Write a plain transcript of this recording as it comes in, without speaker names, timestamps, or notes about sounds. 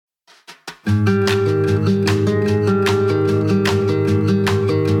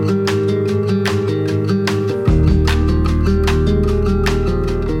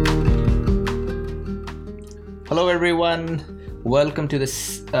Hello everyone, welcome to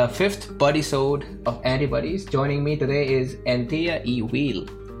this fifth buddy-sode of Antibodies. Joining me today is Anthea E. Wheel,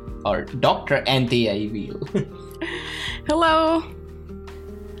 or Dr. Anthea E. Wheel. Hello.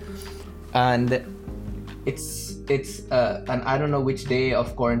 And it's and I don't know which day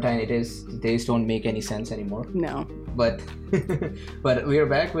of quarantine it is. The days don't make any sense anymore. No. But but we're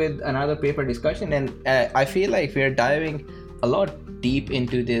back with another paper discussion, and I feel like we're diving a lot deep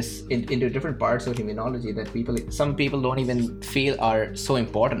into this, into different parts of immunology that some people don't even feel are so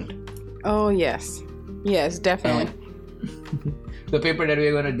important. Oh, yes. Yes, definitely. The paper that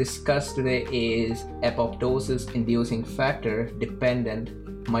we're going to discuss today is apoptosis inducing factor dependent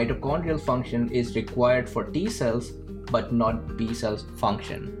mitochondrial function is required for T cells but not B cells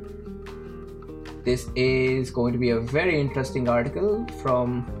function. This is going to be a very interesting article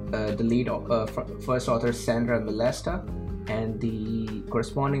from the lead first author Sandra Milesta, and the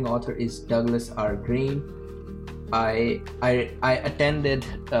corresponding author is Douglas R. Green. I attended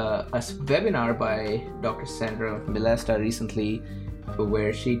a webinar by Dr. Sandra Milesta recently,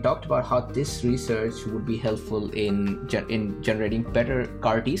 where she talked about how this research would be helpful in generating better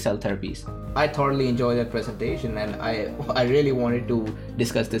CAR T cell therapies. I thoroughly enjoyed that presentation, and I really wanted to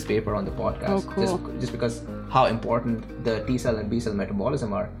discuss this paper on the podcast. Oh, cool. Just because how important the T cell and B cell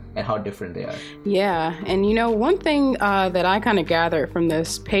metabolism are and how different they are. Yeah, and one thing that I kind of gathered from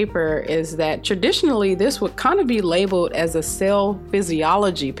this paper is that traditionally this would kind of be labeled as a cell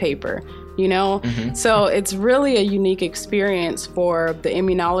physiology paper. Mm-hmm. So it's really a unique experience for the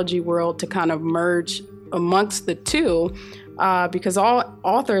immunology world to kind of merge amongst the two, because all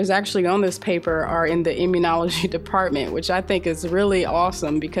authors actually on this paper are in the immunology department, which I think is really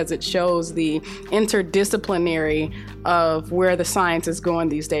awesome because it shows the interdisciplinary of where the science is going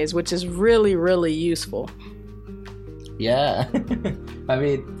these days, which is really, really useful. Yeah. I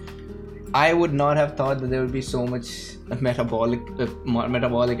mean, I would not have thought that there would be so much metabolic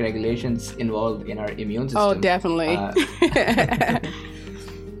regulations involved in our immune system. Oh, definitely.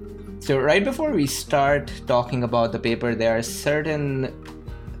 So right before we start talking about the paper, there are certain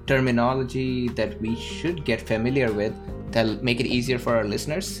terminology that we should get familiar with that'll make it easier for our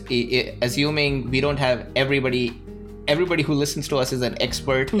listeners. Assuming we don't have everybody who listens to us is an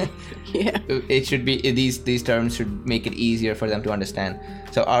expert. Yeah. It should be these terms should make it easier for them to understand.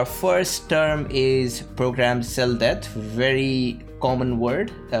 So our first term is programmed cell death. Very common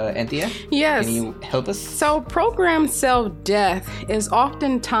word. Anthea? Yes. Can you help us? So programmed cell death is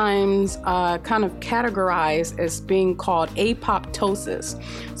oftentimes kind of categorized as being called apoptosis.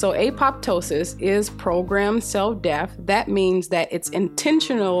 So apoptosis is programmed cell death. That means that it's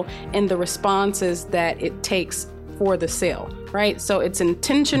intentional in the responses that it takes for the cell, right? So it's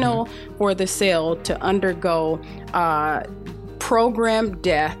intentional for the cell to undergo programmed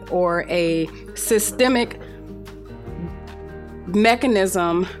death, or a systemic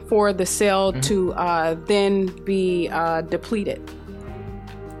mechanism for the cell to then be depleted.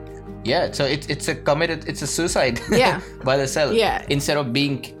 Yeah, so it's a suicide. Yeah. By the cell. Yeah. Instead of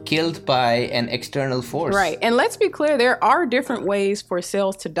being killed by an external force. Right. And let's be clear, there are different ways for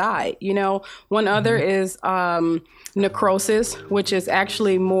cells to die. One other is necrosis, which is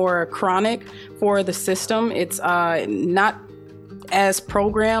actually more chronic for the system. It's not as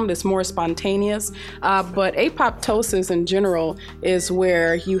programmed, it's more spontaneous. But apoptosis in general is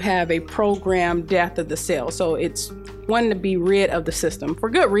where you have a programmed death of the cell. So it's one to be rid of the system for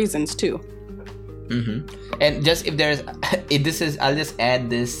good reasons too. Mm-hmm. And just I'll just add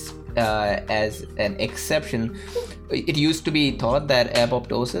this as an exception. It used to be thought that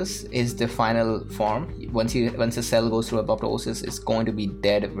apoptosis is the final form. Once a cell goes through apoptosis, it's going to be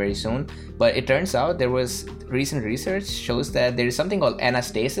dead very soon. But it turns out there was recent research shows that there is something called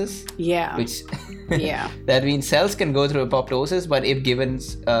anastasis. Yeah. Which yeah. That means cells can go through apoptosis, but if given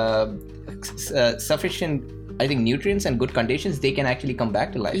sufficient, I think, nutrients and good conditions, they can actually come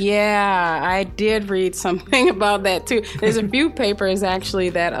back to life. Yeah, I did read something about that too. There's a few papers actually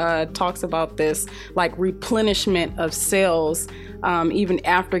that talks about this, like replenishment of cells, even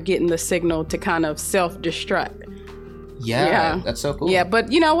after getting the signal to kind of self-destruct. Yeah, that's so cool. Yeah,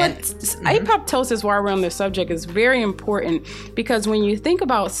 but you know what? Apoptosis, while we're on this subject, is very important because when you think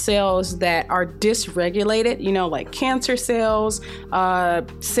about cells that are dysregulated, you know, like cancer cells,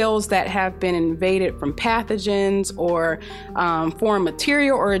 cells that have been invaded from pathogens or foreign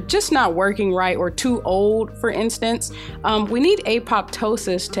material or just not working right or too old, for instance, we need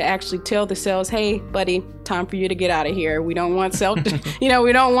apoptosis to actually tell the cells, hey, buddy, time for you to get out of here. We don't want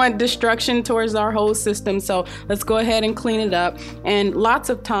we don't want destruction towards our whole system. So let's go ahead and clean it up. And lots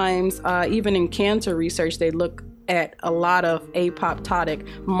of times, even in cancer research, they look at a lot of apoptotic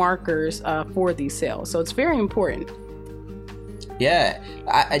markers for these cells. So it's very important. Yeah,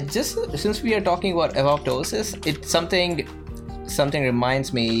 I just since we are talking about apoptosis, it's something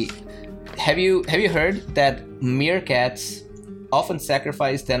reminds me. Have you heard that meerkats often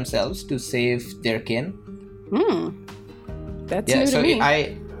sacrifice themselves to save their kin? That's new to me.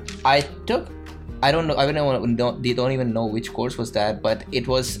 I don't know. They don't even know which course was that, but it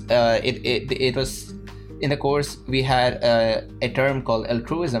was it was in the course we had a term called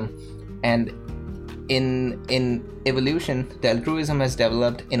altruism, and in evolution, the altruism has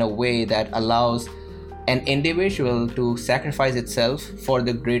developed in a way that allows an individual to sacrifice itself for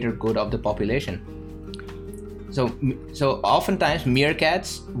the greater good of the population. So oftentimes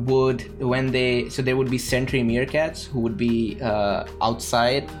meerkats would, there would be sentry meerkats who would be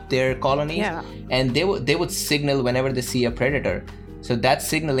outside their colonies, and they would signal whenever they see a predator. So that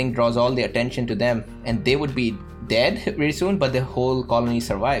signaling draws all the attention to them, and they would be dead very soon, but the whole colony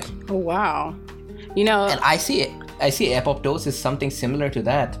survives. Oh wow! You know, and I see apoptosis something similar to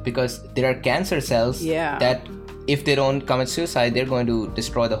that, because there are cancer cells that, if they don't commit suicide, they're going to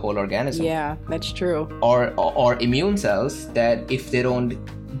destroy the whole organism. Yeah, that's true. Or immune cells that, if they don't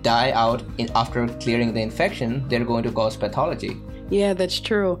die out after clearing the infection, they're going to cause pathology. Yeah, that's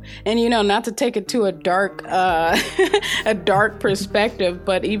true. And you know, not to take it to a dark a dark perspective,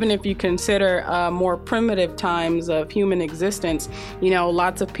 but even if you consider more primitive times of human existence, you know,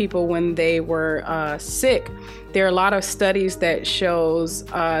 lots of people, when they were sick, there are a lot of studies that shows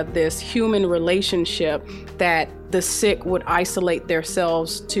this human relationship that the sick would isolate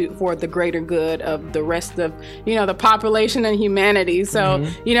themselves for the greater good of the rest of, you know, the population and humanity. So,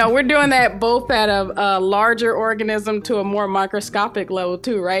 you know, we're doing that both at a larger organism to a more microscopic level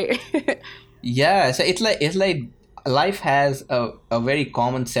too, right? Yeah. So it's like life has a very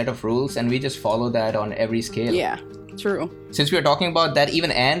common set of rules, and we just follow that on every scale. Yeah. True. Since we are talking about that, even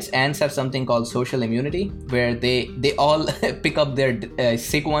ants have something called social immunity, where they all pick up their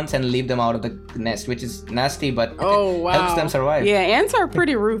sick ones and leave them out of the nest, which is nasty, but helps them survive. Yeah, ants are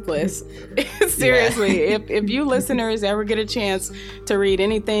pretty ruthless. Seriously, if you listeners ever get a chance to read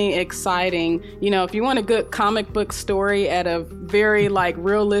anything exciting, you know, if you want a good comic book story at a very like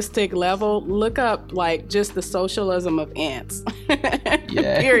realistic level, look up like just the socialism of ants.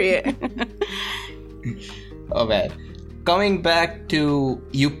 Period. Oh man. Coming back to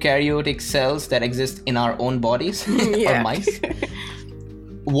eukaryotic cells that exist in our own bodies or mice,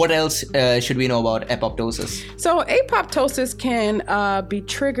 what else should we know about apoptosis? So apoptosis can be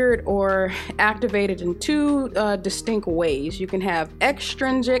triggered or activated in two distinct ways. You can have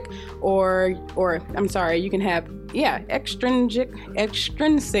extrinsic you can have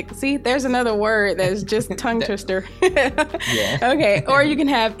extrinsic. See, there's another word that's just tongue twister. Okay, or you can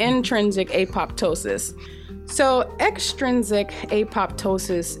have intrinsic apoptosis. So extrinsic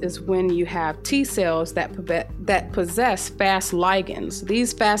apoptosis is when you have T cells that possess fast ligands.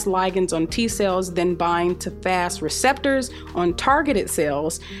 These fast ligands on T cells then bind to fast receptors on targeted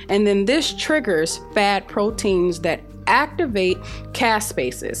cells, and then this triggers Fad proteins that activate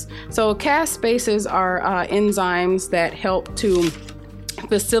caspases. So caspases are enzymes that help to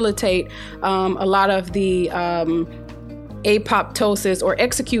facilitate a lot of the apoptosis or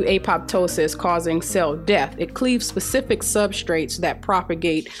execute apoptosis, causing cell death. It cleaves specific substrates that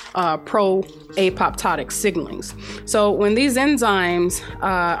propagate pro-apoptotic signalings. So when these enzymes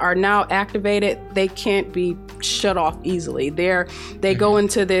are now activated, they can't be shut off easily. They go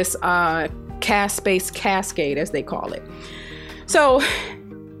into this caspase cascade, as they call it. So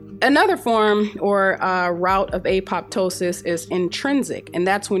another form or route of apoptosis is intrinsic, and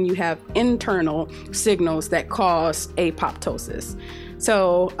that's when you have internal signals that cause apoptosis.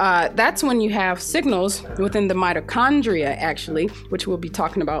 So that's when you have signals within the mitochondria, actually, which we'll be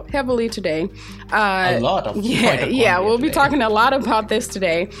talking about heavily today. A lot of we'll be talking a lot about this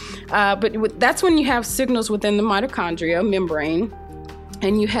today. But that's when you have signals within the mitochondria membrane.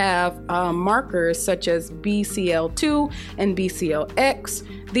 And you have markers such as BCL2 and BCLX.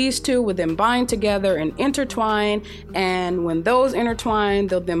 These two will then bind together and intertwine. And when those intertwine,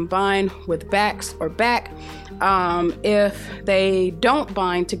 they'll then bind with BAX or BAC. If they don't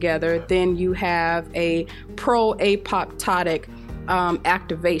bind together, then you have a pro-apoptotic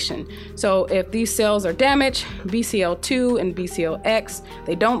activation. So if these cells are damaged, BCL2 and BCLX,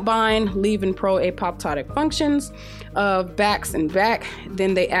 they don't bind, leaving pro-apoptotic functions of BAX and BAC,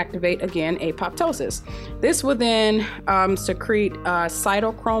 then they activate again apoptosis. This will then secrete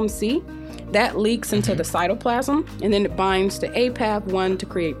cytochrome C. That leaks into the cytoplasm, and then it binds to APAF1 to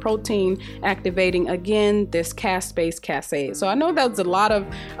create protein, activating again this caspase cascade. So I know that's a lot of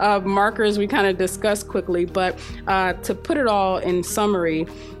markers we kind of discussed quickly, but to put it all in summary,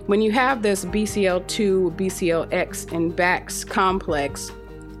 when you have this BCL2, BCLX, and BAX complex,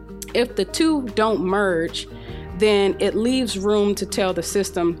 if the two don't merge, then it leaves room to tell the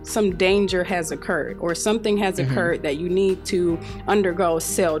system some danger has occurred or something has occurred that you need to undergo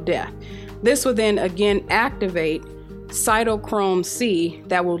cell death. This will then again activate cytochrome C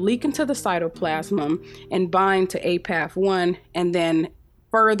that will leak into the cytoplasm and bind to APAF1, and then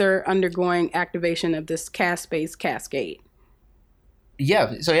further undergoing activation of this caspase cascade.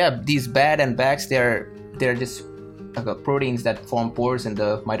 Yeah, so these BAD and BACs, they're just proteins that form pores in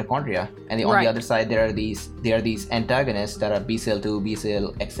the mitochondria, and on the other side there are these antagonists that are BCL2,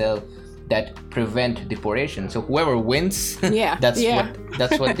 BCLXL that prevent deporation. So whoever wins, that's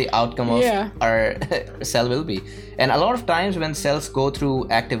what the outcome of our cell will be. And a lot of times when cells go through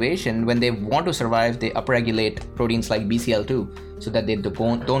activation, when they want to survive, they upregulate proteins like BCL2 so that they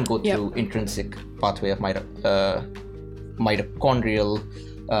don't go through intrinsic pathway of mitochondrial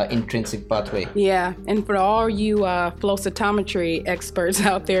intrinsic pathway. Yeah, and for all you flow cytometry experts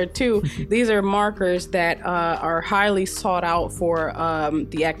out there too, these are markers that are highly sought out for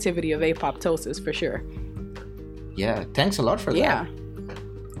the activity of apoptosis for sure. Yeah, thanks a lot for that. Yeah.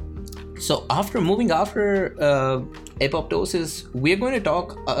 So after apoptosis, we're going to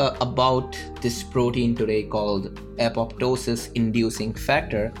talk about this protein today called apoptosis inducing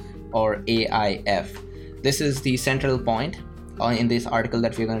factor, or AIF. This is the central point in this article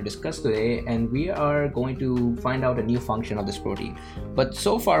that we're going to discuss today, and we are going to find out a new function of this protein. But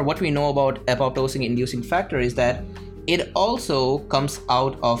so far what we know about apoptosis inducing factor is that it also comes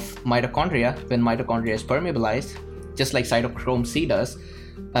out of mitochondria when mitochondria is permeabilized, just like cytochrome C does.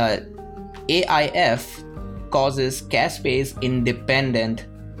 AIF causes caspase independent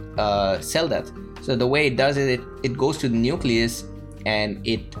cell death. So the way it does it goes to the nucleus and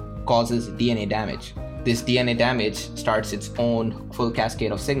it causes DNA damage. This DNA damage starts its own full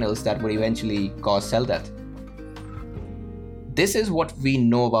cascade of signals that would eventually cause cell death. This is what we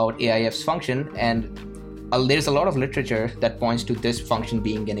know about AIF's function, and there's a lot of literature that points to this function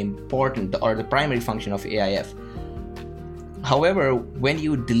being an important or the primary function of AIF. However, when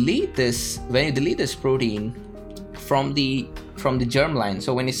you delete this protein from the germline,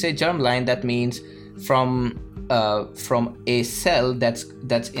 so when you say germline, that means from a cell that's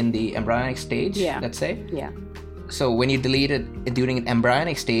in the embryonic stage, let's say. Yeah. So when you delete it during an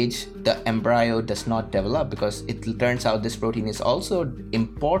embryonic stage, the embryo does not develop because it turns out this protein is also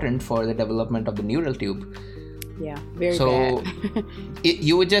important for the development of the neural tube. Yeah, very so bad.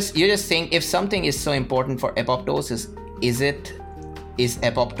 you just think if something is so important for apoptosis, is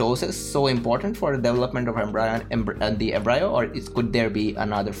apoptosis so important for the development of the embryo, or could there be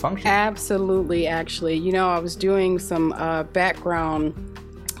another function? Absolutely, actually. I was doing some background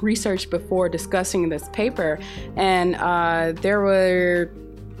research before discussing this paper, and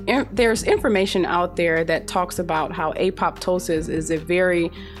there's information out there that talks about how apoptosis is a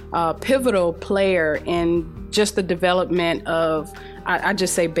very pivotal player in just the development of, I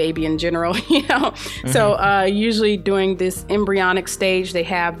just say baby in general, So usually during this embryonic stage, they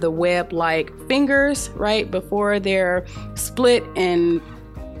have the web-like fingers, right, before they're split in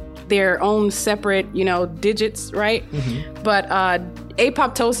their own separate, digits, right? But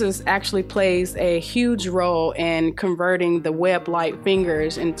apoptosis actually plays a huge role in converting the web-like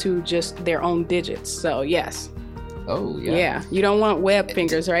fingers into just their own digits. So yes. Oh, yeah. Yeah, you don't want web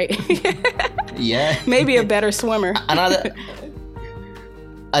fingers, right? Yeah. Maybe a better swimmer.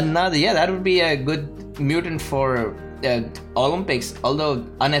 Another, yeah, that would be a good mutant for Olympics, although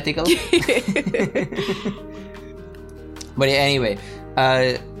unethical. But yeah, anyway,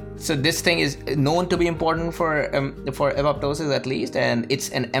 so this thing is known to be important for apoptosis at least, and it's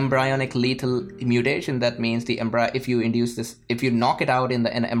an embryonic lethal mutation. That means the embryo, if you knock it out in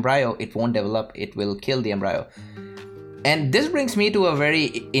an embryo, it won't develop. It will kill the embryo. And this brings me to a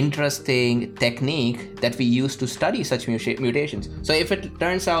very interesting technique that we use to study such mutations. So if it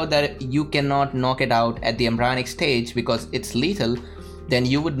turns out that you cannot knock it out at the embryonic stage because it's lethal, then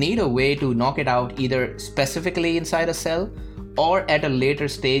you would need a way to knock it out either specifically inside a cell or at a later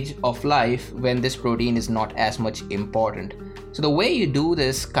stage of life when this protein is not as much important. So the way you do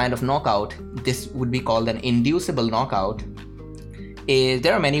this kind of knockout, this would be called an inducible knockout.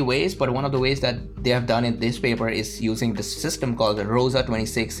 There are many ways, but one of the ways that they have done in this paper is using the system called the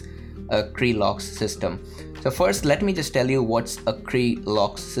ROSA26 Cre-Lox system. So first, let me just tell you what's a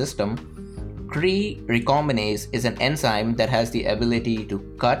Cre-Lox system. Cre recombinase is an enzyme that has the ability to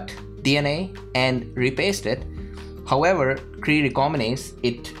cut DNA and repaste it. However, Cre recombinase,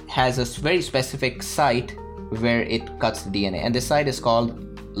 it has a very specific site where it cuts the DNA, and this site is called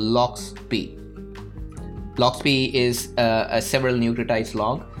LOXP. LOXP is several nucleotides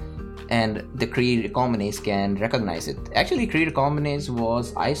long, and the Cre recombinase can recognize it. Actually, Cre recombinase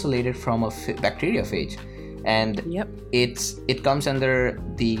was isolated from a bacteriophage, and it comes under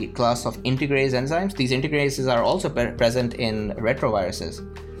the class of integrase enzymes. These integrases are also present in retroviruses.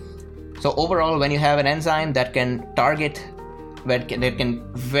 So overall, when you have an enzyme that can target, that can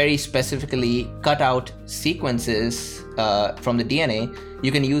very specifically cut out sequences from the DNA,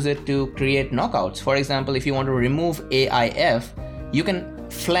 you can use it to create knockouts. For example, if you want to remove AIF, you can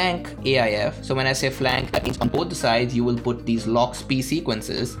flank AIF. So when I say flank, that means on both the sides you will put these LOXP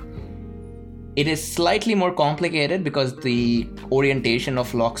sequences. It is slightly more complicated because the orientation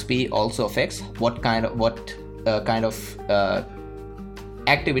of LOXP also affects what kind of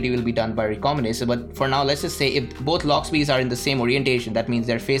activity will be done by recombinase. But for now, let's just say if both LOXPs are in the same orientation, that means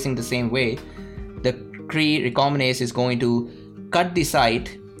they're facing the same way, the Cre recombinase is going to cut the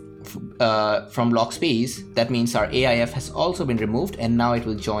site from LOXPs. That means our AIF has also been removed, and now it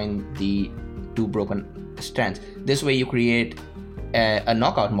will join the two broken strands. This way you create a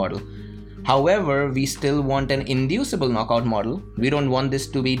knockout model. However, we still want an inducible knockout model. We don't want this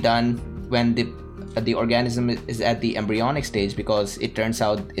to be done when the organism is at the embryonic stage, because it turns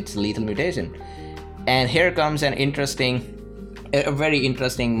out it's a lethal mutation. And here comes a very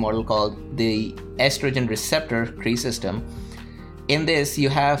interesting model called the estrogen receptor Cre system. In this, you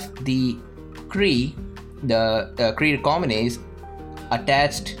have the Cre recombinase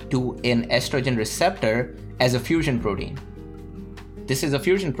attached to an estrogen receptor as a fusion protein. This is a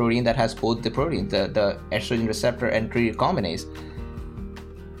fusion protein that has both the proteins, the estrogen receptor and Cre recombinase.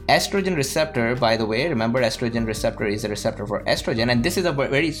 Estrogen receptor, by the way, remember estrogen receptor is a receptor for estrogen, and this is a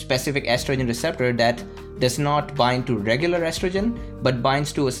very specific estrogen receptor that does not bind to regular estrogen but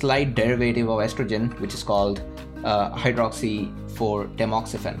binds to a slight derivative of estrogen, which is called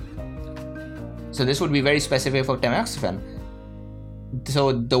hydroxy-4-tamoxifen. So this would be very specific for tamoxifen.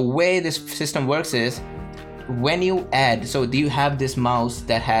 So the way this system works is, when you add, so do you have this mouse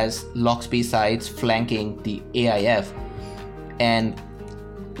that has LOXP sites flanking the AIF, and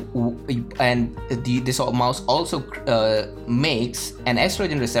this mouse also makes an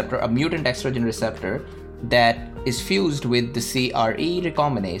estrogen receptor, a mutant estrogen receptor that is fused with the CRE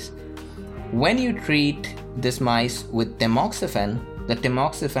recombinase. When you treat this mice with tamoxifen, the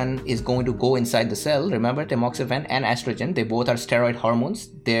tamoxifen is going to go inside the cell. Remember, tamoxifen and estrogen, they both are steroid hormones.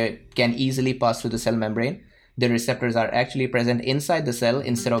 They can easily pass through the cell membrane. The receptors are actually present inside the cell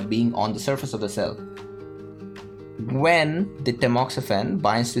instead of being on the surface of the cell. When the tamoxifen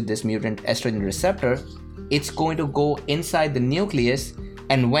binds to this mutant estrogen receptor, it's going to go inside the nucleus,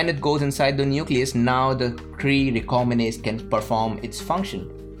 and when it goes inside the nucleus, now the Cre recombinase can perform its function.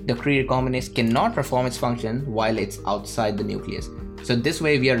 The Cre recombinase cannot perform its function while it's outside the nucleus. So this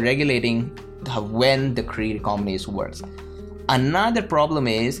way we are regulating when the Cre recombinase works. Another problem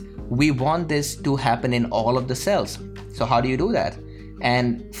is we want this to happen in all of the cells. So how do you do that?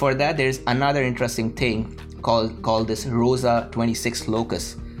 And for that, there's another interesting thing called this ROSA26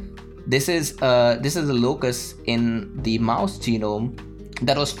 locus. This is a locus in the mouse genome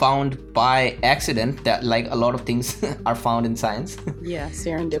that was found by accident, that like a lot of things are found in science. Yeah,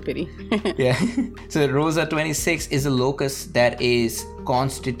 serendipity. Yeah. So ROSA26 is a locus that is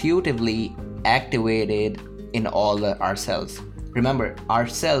constitutively activated in all our cells. Remember, our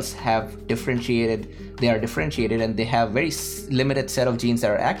cells have differentiated, and they have very limited set of genes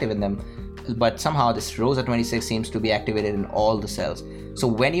that are active in them, but somehow this ROSA26 seems to be activated in all the cells. So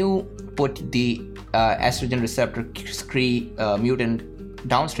when you put the estrogen receptor Cre mutant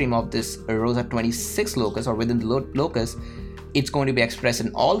downstream of this ROSA26 locus, or within the locus, it's going to be expressed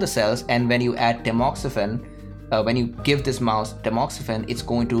in all the cells. And when you add tamoxifen, when you give this mouse tamoxifen, it's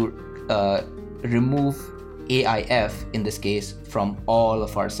going to remove AIF in this case from all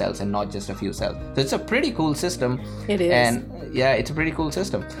of our cells and not just a few cells. So it's a pretty cool system. It is. And yeah, it's a pretty cool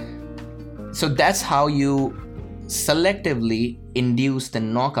system. So that's how you selectively induce the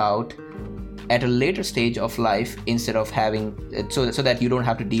knockout at a later stage of life instead of having so that you don't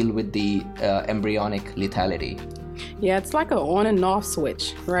have to deal with the embryonic lethality. Yeah, it's like an on and off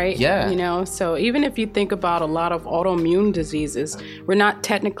switch, right? Yeah. You know, so even if you think about a lot of autoimmune diseases, we're not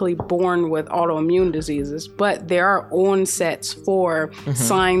technically born with autoimmune diseases, but there are onsets for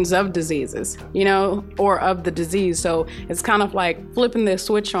signs of diseases, you know, or of the disease. So it's kind of like flipping the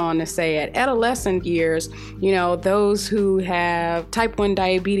switch on to say at adolescent years, you know, those who have type 1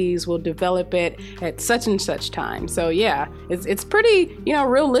 diabetes will develop it at such and such time. So yeah, it's pretty, you know,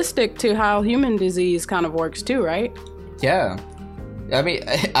 realistic to how human disease kind of works too, right? Yeah, I mean,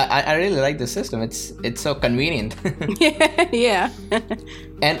 I really like the system. It's so convenient. Yeah.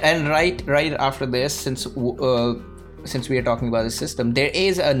 and right after this, since we are talking about the system, there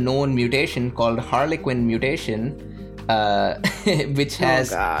is a known mutation called Harlequin mutation, which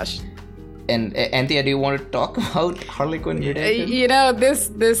has. Oh gosh. And Anthea, do you want to talk about Harlequin mutation? You know,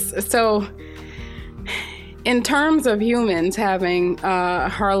 this so. In terms of humans having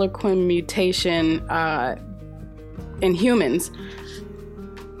Harlequin mutation in humans,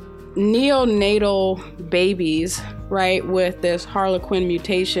 neonatal babies, right, with this Harlequin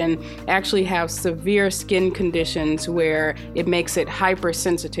mutation actually have severe skin conditions where it makes it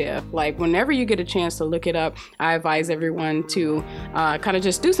hypersensitive. Like whenever you get a chance to look it up, I advise everyone to kind of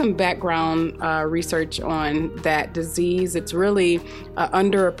just do some background research on that disease. It's really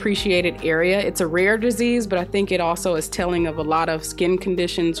an underappreciated area. It's a rare disease, but I think it also is telling of a lot of skin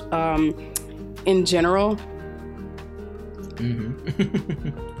conditions in general.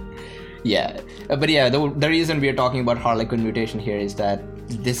 Yeah, but yeah, the reason we are talking about Harlequin mutation here is that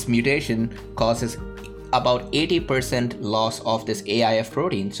this mutation causes about 80% loss of this AIF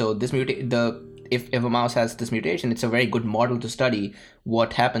protein. So this if a mouse has this mutation, it's a very good model to study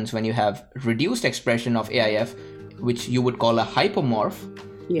what happens when you have reduced expression of AIF, which you would call a hypomorph,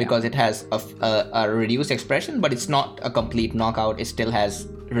 because it has a reduced expression, but it's not a complete knockout. It still has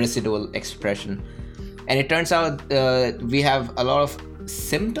residual expression. And it turns out we have a lot of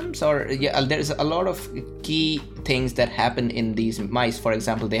symptoms, or there's a lot of key things that happen in these mice. For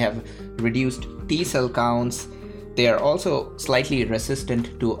example, they have reduced T cell counts. They are also slightly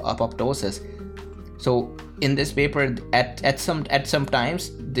resistant to apoptosis. So in this paper, at some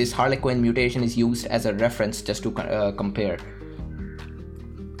times, this Harlequin mutation is used as a reference just to compare.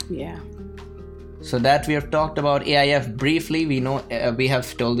 Yeah. So that we have talked about AIF briefly. We know we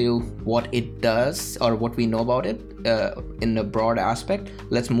have told you what it does or what we know about it in a broad aspect.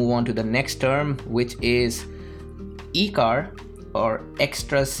 Let's move on to the next term, which is ECAR, or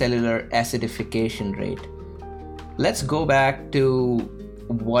extracellular acidification rate. Let's go back to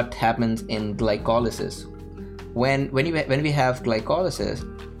what happens in glycolysis. When we have glycolysis,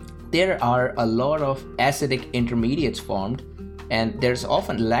 there are a lot of acidic intermediates formed, and there's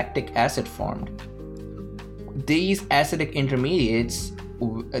often lactic acid formed. These acidic intermediates,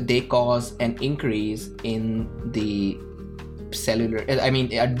 they cause an increase in the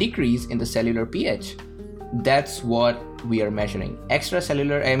a decrease in the cellular pH. That's what we are measuring.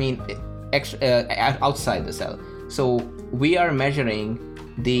 Extracellular, outside the cell. So we are measuring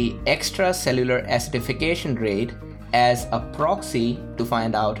the extracellular acidification rate as a proxy to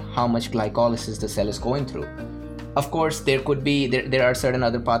find out how much glycolysis the cell is going through. Of course, there are certain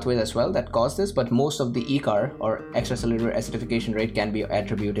other pathways as well that cause this, but most of the ECAR, or extracellular acidification rate, can be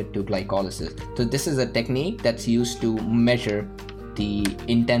attributed to glycolysis. So this is a technique that's used to measure the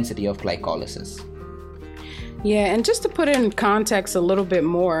intensity of glycolysis. Yeah, and just to put it in context a little bit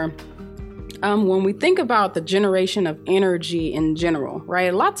more, when we think about the generation of energy in general,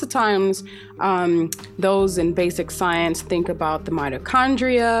 right? Lots of times those in basic science think about the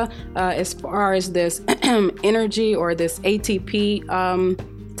mitochondria as far as this energy or this ATP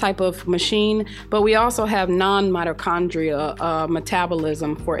type of machine, but we also have non-mitochondria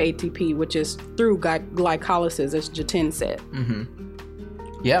metabolism for ATP, which is through glycolysis, as Jatin said.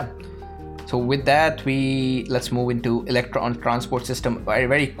 Mm-hmm. Yeah. So with that, let's move into electron transport system. Very,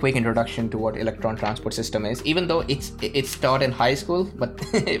 very quick introduction to what electron transport system is, even though it's taught in high school, but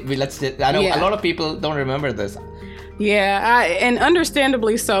a lot of people don't remember this. Yeah, and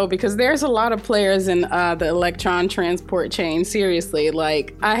understandably so, because there's a lot of players in the electron transport chain. Seriously,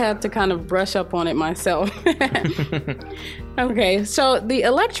 like I had to kind of brush up on it myself. Okay, so the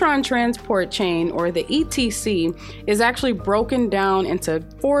electron transport chain, or the ETC, is actually broken down into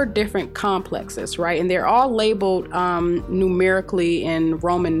 4 different complexes, right? And they're all labeled numerically in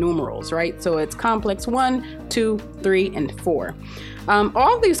Roman numerals, right? So it's complex 1, 2, 3, and 4.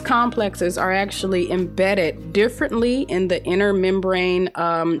 All these complexes are actually embedded differently in the inner membrane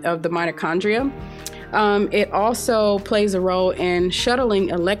of the mitochondria. It also plays a role in shuttling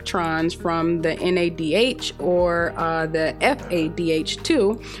electrons from the NADH or the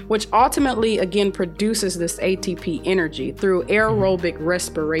FADH2, which ultimately, again, produces this ATP energy through aerobic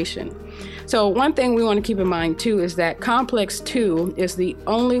respiration. So one thing we want to keep in mind, too, is that complex 2 is the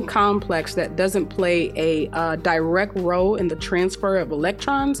only complex that doesn't play a direct role in the transfer of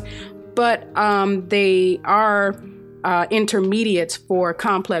electrons, but they are intermediates for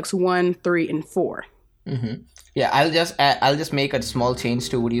complex 1, 3, and 4. Mm-hmm. Yeah, I'll just make a small change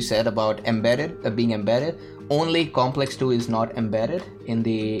to what you said about embedded, being embedded. Only complex 2 is not embedded in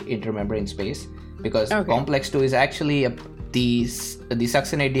the intermembrane space, because complex 2 is actually the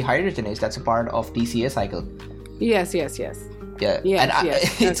succinate dehydrogenase that's a part of TCA cycle. Yes. Yeah,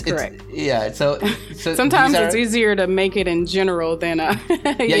 yes, that's correct. So sometimes it's easier to make it in general than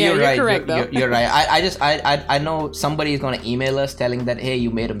you're right. Correct, you're right. I know somebody is going to email us telling that, hey, you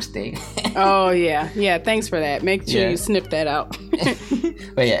made a mistake. Oh yeah, thanks for that. Make sure you snip that out.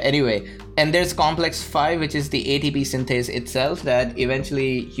 But yeah, anyway, and there's complex 5, which is the ATP synthase itself, that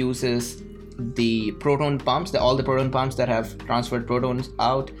eventually uses the proton pumps, all the proton pumps that have transferred protons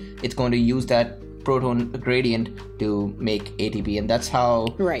out. It's going to use that proton gradient to make ATP, and that's how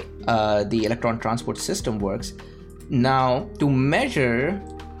the electron transport system works. Now, to measure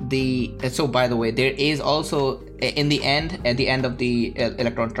so by the way, there is also at the end of the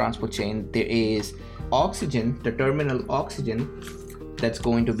electron transport chain, there is oxygen, the terminal oxygen, that's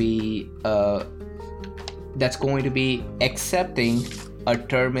going to be accepting a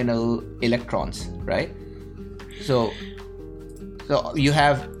terminal electrons, right? So you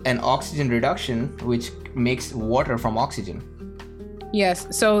have an oxygen reduction, which makes water from oxygen. Yes.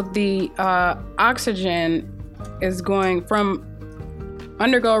 So the oxygen is going from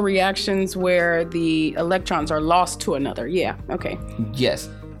undergo reactions where the electrons are lost to another. Yeah. Okay. Yes.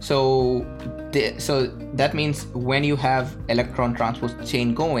 So that means when you have electron transport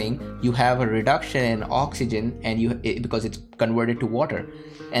chain going, you have a reduction in oxygen, and because it's converted to water,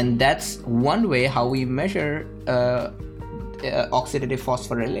 and that's one way how we measure oxidative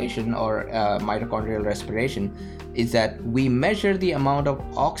phosphorylation or mitochondrial respiration, is that we measure the amount of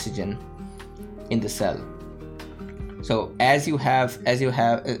oxygen in the cell. So we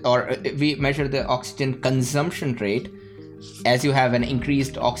measure the oxygen consumption rate. As you have an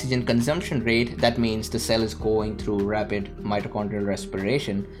increased oxygen consumption rate, that means the cell is going through rapid mitochondrial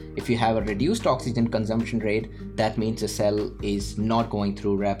respiration. If you have a reduced oxygen consumption rate, that means the cell is not going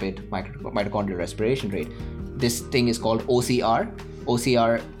through rapid mitochondrial respiration rate. This thing is called OCR.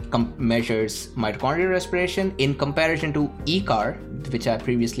 OCR measures mitochondrial respiration in comparison to ECAR, which I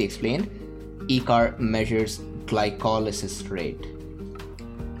previously explained. ECAR measures glycolysis rate.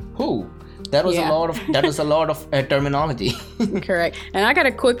 That was a lot of terminology. Correct. And I got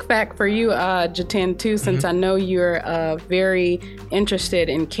a quick fact for you, Jiten, too, since I know you're very interested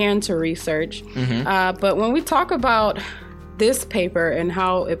in cancer research. But when we talk about this paper and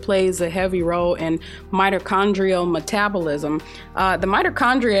how it plays a heavy role in mitochondrial metabolism, the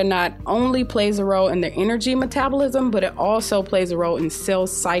mitochondria not only plays a role in the energy metabolism, but it also plays a role in cell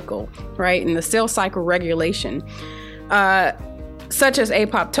cycle, right? In the cell cycle regulation, such as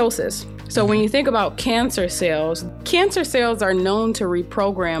apoptosis. So when you think about cancer cells are known to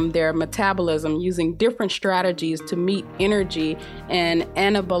reprogram their metabolism using different strategies to meet energy and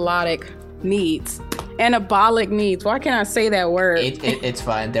anabolic needs. Anabolic needs. Why can't I say that word? It's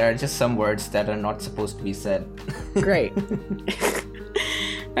fine. There are just some words that are not supposed to be said. Great.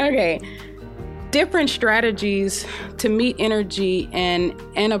 Okay. Different strategies to meet energy and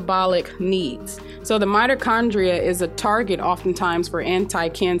anabolic needs. So the mitochondria is a target oftentimes for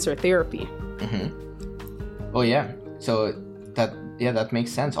anti-cancer therapy. Oh yeah. So that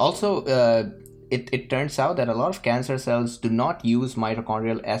makes sense. Also, it turns out that a lot of cancer cells do not use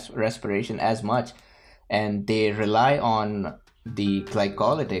mitochondrial respiration as much, and they rely on the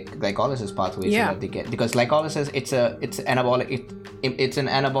glycolysis pathway so that they get, because glycolysis it's an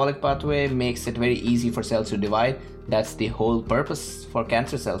anabolic pathway, makes it very easy for cells to divide. That's the whole purpose for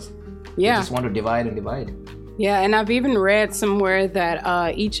cancer cells. They just want to divide and divide. Yeah, and I've even read somewhere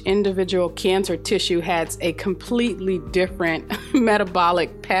that each individual cancer tissue has a completely different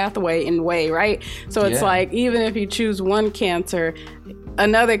metabolic pathway and way, right? So it's like, even if you choose one cancer,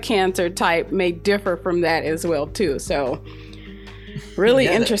 another cancer type may differ from that as well too. So really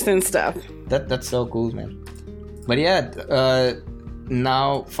interesting stuff. That's so cool, man. But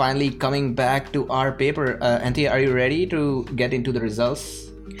now finally coming back to our paper, Anthea, are you ready to get into the results?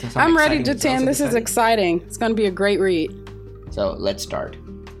 I'm ready, Jiten. This is exciting. It's going to be a great read. So let's start.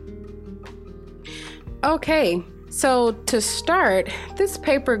 Okay, so to start, this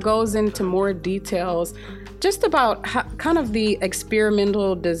paper goes into more details just about how, kind of the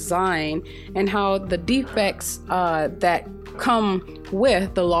experimental design and how the defects that come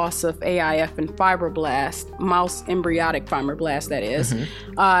with the loss of AIF and fibroblast, mouse embryonic fibroblast that is,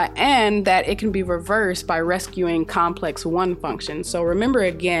 and that it can be reversed by rescuing complex 1 function. So remember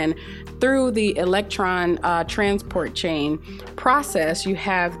again, through the electron transport chain process, you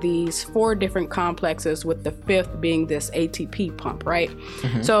have these 4 different complexes, with the 5th being this ATP pump, right?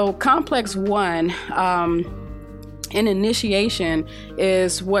 So complex 1 in initiation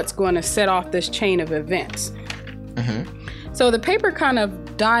is what's going to set off this chain of events. So the paper kind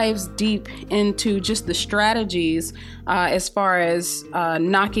of dives deep into just the strategies as far as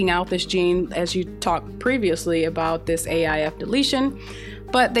knocking out this gene, as you talked previously about this AIF deletion.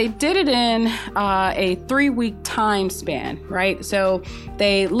 But they did it in a 3-week time span, right? So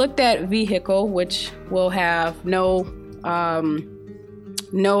they looked at vehicle, which will have no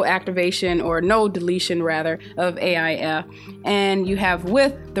activation, or no deletion rather, of AIF, and you have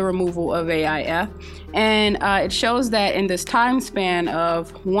with the removal of AIF. And it shows that in this time span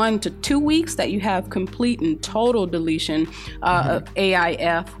of 1 to 2 weeks that you have complete and total deletion of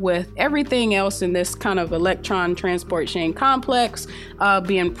AIF, with everything else in this kind of electron transport chain complex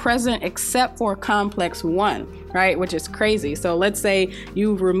being present except for complex 1, right? Which is crazy. So let's say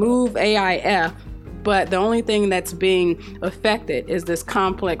you remove AIF, but the only thing that's being affected is this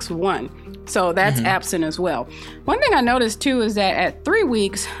complex 1. So that's absent as well. One thing I noticed too is that at 3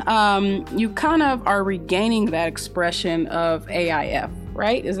 weeks, you kind of are regaining that expression of AIF,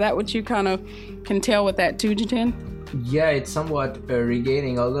 right? Is that what you kind of can tell with that too, Jiten? Yeah, it's somewhat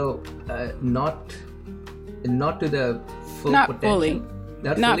regaining, although not to the full not potential. Fully.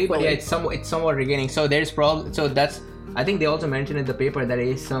 Not fully, but yeah, it's somewhat regaining. So there's so that's, I think they also mentioned in the paper that there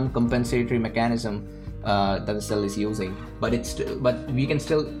is some compensatory mechanism that the cell is using, but we can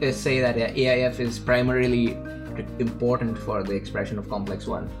still say that AIF is primarily important for the expression of complex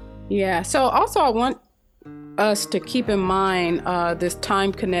 1. Yeah. So also I want us to keep in mind this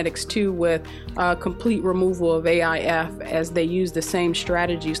time kinetics too, with complete removal of AIF, as they use the same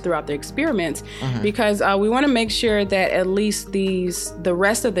strategies throughout the experiments, because we want to make sure that at least the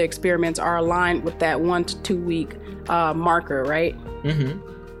rest of the experiments are aligned with that 1 to 2 week marker, right?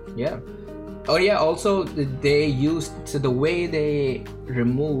 Yeah. Oh yeah. Also, they used, so the way they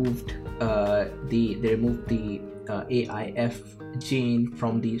removed the AIF gene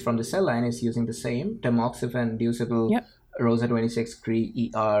from the cell line is using the same tamoxifen-inducible ROSA 26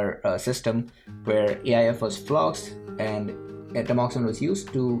 Cree ER system, where AIF was fluxed and tamoxifen was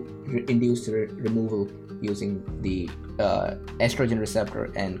used to induce the removal using the estrogen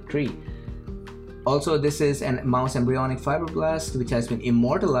receptor and Cree. Also, this is a mouse embryonic fibroblast which has been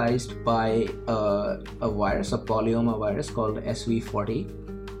immortalized by a virus, a polyoma virus called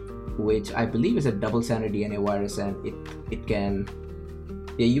SV40, which I believe is a double-stranded DNA virus, and it can,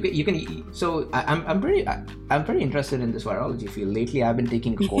 yeah, you can. So I'm very interested in this virology field. Lately, I've been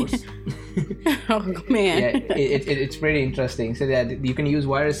taking a course. Oh man. Yeah, it's pretty interesting. So that you can use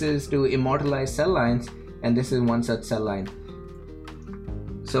viruses to immortalize cell lines, and this is one such cell line.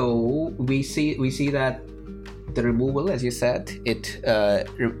 So we see that the removal, as you said, it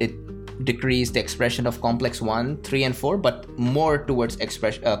decreased the expression of complex 1, 3, and 4, but more towards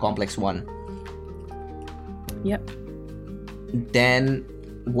complex 1. Yep. Then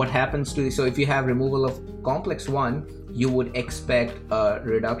what happens to, so if you have removal of complex 1, you would expect a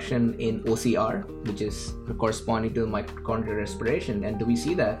reduction in OCR, which is corresponding to mitochondrial respiration. And do we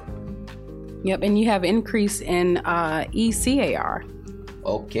see that? Yep, and you have increase in ECAR.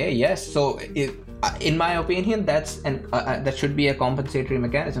 Okay, yes. So in my opinion, that should be a compensatory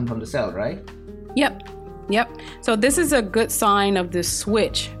mechanism from the cell, right? Yep. So this is a good sign of this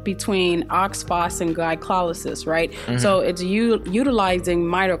switch between OXPHOS and glycolysis, right? So it's utilizing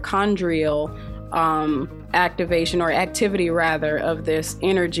mitochondrial activation, or activity rather, of this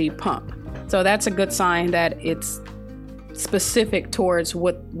energy pump. So that's a good sign that it's specific towards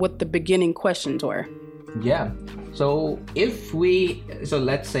what the beginning questions were. Yeah. So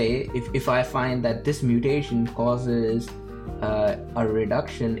let's say if I find that this mutation causes a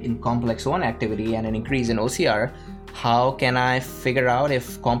reduction in complex 1 activity and an increase in OCR, how can I figure out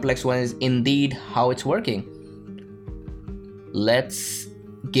if complex 1 is indeed how it's working? Let's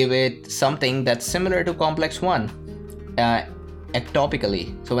give it something that's similar to complex 1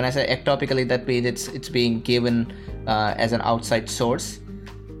 ectopically. So when I say ectopically, that means it's being given as an outside source.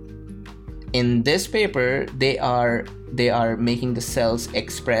 In this paper, they are making the cells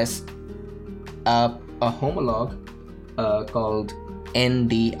express a homolog called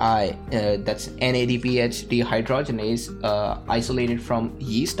NDI. That's NADPH dehydrogenase, isolated from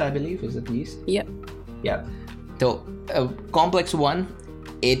yeast, I believe. Is it yeast? Yep. Yeah. So complex 1,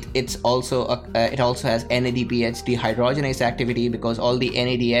 it also has NADPH dehydrogenase activity, because all the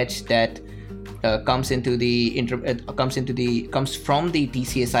NADH that comes from the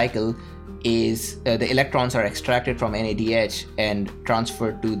TCA cycle is the electrons are extracted from NADH and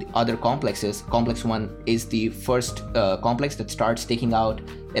transferred to the other complexes. Complex 1 is the first complex that starts taking out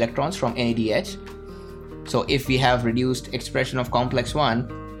electrons from NADH. So if we have reduced expression of complex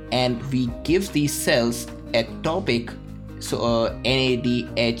 1 and we give these cells ectopic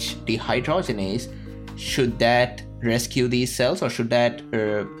NADH dehydrogenase, should that rescue these cells, or should that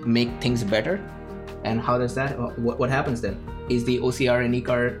make things better? And how does that, what happens then? Is the OCR and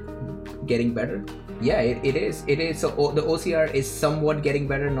ECAR getting better? Yeah, it is. So the OCR is somewhat getting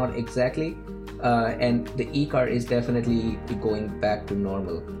better, not exactly, and the ECAR is definitely going back to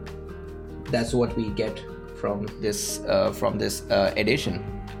normal. That's what we get from this addition.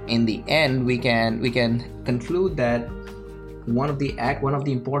 In the end, we can conclude that one of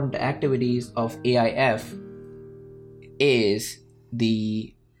the important activities of AIF is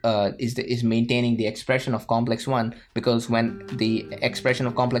maintaining the expression of complex 1, because when the expression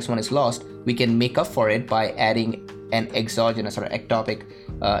of complex 1 is lost, we can make up for it by adding an exogenous or ectopic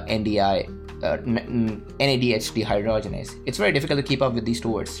NADH dehydrogenase. It's very difficult to keep up with these two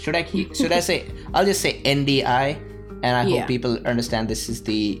words. Should I say, I'll just say NDI, and I hope people understand this is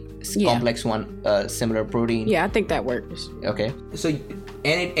the complex 1 similar protein. Yeah, I think that works. Okay. So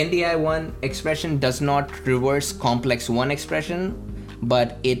NDI1 expression does not reverse complex 1 expression,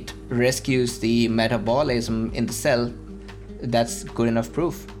 but it rescues the metabolism in the cell. That's good enough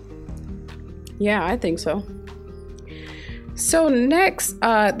proof. Yeah, I think so. So next,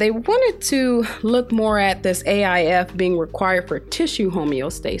 they wanted to look more at this AIF being required for tissue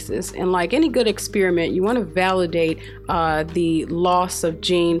homeostasis. And like any good experiment, you want to validate the loss of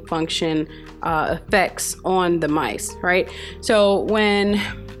gene function effects on the mice, right? So when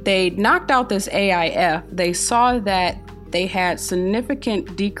they knocked out this AIF, they saw that they had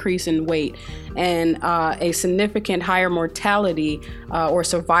significant decrease in weight and a significant higher mortality or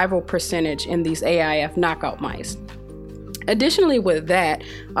survival percentage in these AIF knockout mice. Additionally, with that,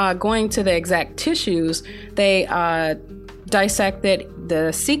 going to the exact tissues, they dissected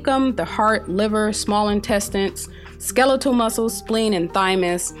the cecum, the heart, liver, small intestines, skeletal muscles, spleen, and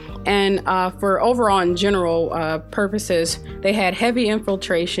thymus. And for overall and general purposes, they had heavy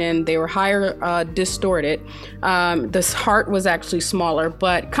infiltration. They were higher distorted. This heart was actually smaller,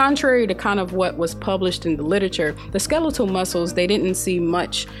 but contrary to kind of what was published in the literature, the skeletal muscles, they didn't see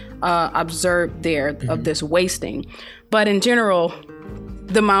much observed there of this wasting. But in general,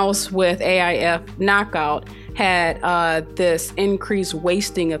 the mouse with AIF knockout had this increased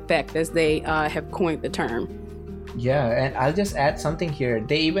wasting effect, as they have coined the term. Yeah, and I'll just add something here.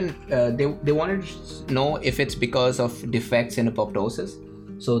 They even they wanted to know if it's because of defects in apoptosis.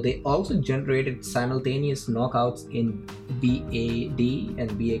 So they also generated simultaneous knockouts in BAD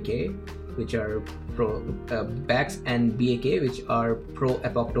and BAK, which are BAX and BAK, which are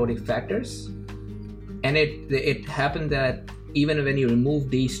pro-apoptotic factors. And it happened that even when you remove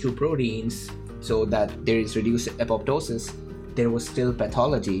these two proteins, so that there is reduced apoptosis, there was still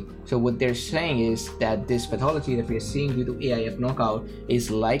pathology. So what they're saying is that this pathology that we are seeing due to AIF knockout is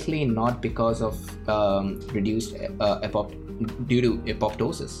likely not because of reduced due to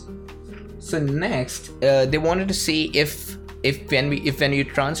apoptosis. So next, they wanted to see if when you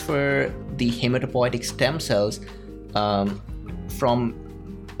transfer the hematopoietic stem cells from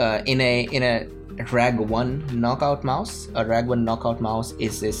in a RAG1 knockout mouse. A RAG1 knockout mouse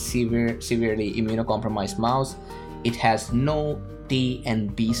is a severely immunocompromised mouse. It has no T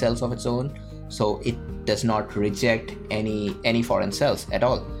and B cells of its own, so it does not reject any foreign cells at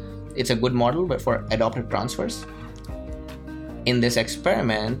all. It's a good model for adoptive transfers. In this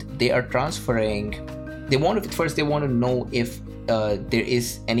experiment, they are transferring. They want to know if there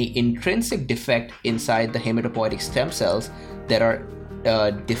is any intrinsic defect inside the hematopoietic stem cells that are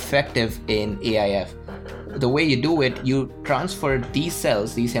defective in AIF. the way you do it, you transfer these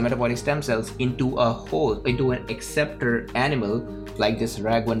cells, these hematopoietic stem cells, into an acceptor animal like this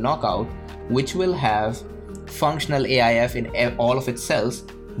RAG1 knockout, which will have functional AIF in all of its cells,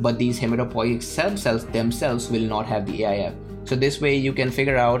 but these hematopoietic stem cells themselves will not have the AIF. So this way you can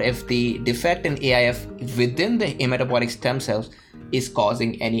figure out if the defect in AIF within the hematopoietic stem cells is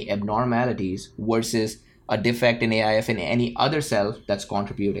causing any abnormalities versus a defect in AIF in any other cell that's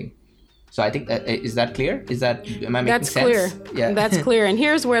contributing. So I think, is that clear? Am I making sense? That's clear. Yeah. That's clear. And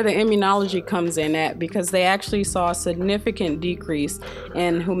here's where the immunology comes in at, because they actually saw a significant decrease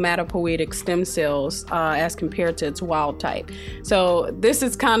in hematopoietic stem cells as compared to its wild type. So this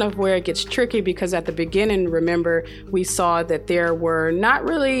is kind of where it gets tricky, because at the beginning, remember, we saw that there were not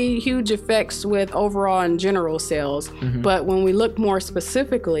really huge effects with overall and general cells. Mm-hmm. But when we look more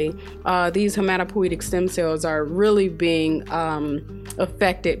specifically, these hematopoietic stem cells are really being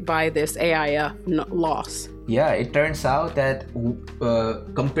affected by this AIF loss. Yeah, it turns out that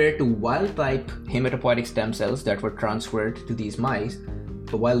compared to wild type hematopoietic stem cells that were transferred to these mice,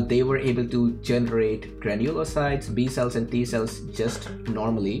 while they were able to generate granulocytes, B cells and T cells just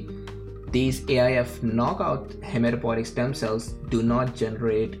normally, these AIF knockout hematopoietic stem cells do not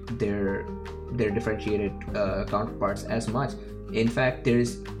generate their differentiated counterparts as much. In fact, there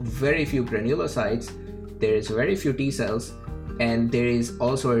is very few granulocytes, there is very few T cells, and there is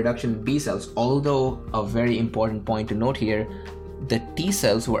also a reduction in B cells. Although a very important point to note here, the T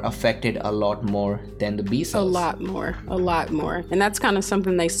cells were affected a lot more than the B cells. A lot more. And that's kind of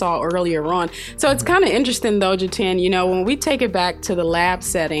something they saw earlier on. So it's kind of interesting though, Jiten, when we take it back to the lab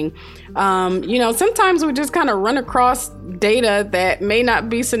setting, sometimes we just kind of run across data that may not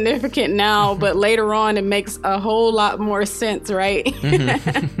be significant now, but later on it makes a whole lot more sense, right?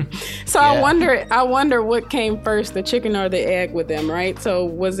 Mm-hmm. So yeah. I wonder what came first, the chicken or the egg with them, right? So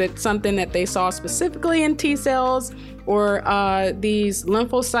was it something that they saw specifically in T cells, or these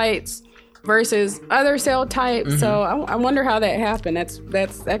lymphocytes versus other cell types? Mm-hmm. So I wonder how that happened.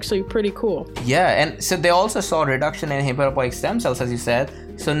 That's actually pretty cool. Yeah, and so they also saw a reduction in hematopoietic stem cells, as you said.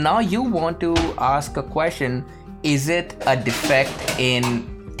 So now you want to ask a question: is it a defect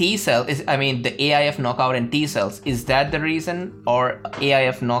in T cell? The AIF knockout in T cells, is that the reason, or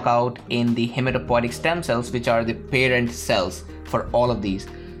AIF knockout in the hematopoietic stem cells, which are the parent cells for all of these?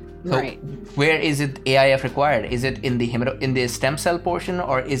 So right. Where is it AIF required? Is it in the stem cell portion,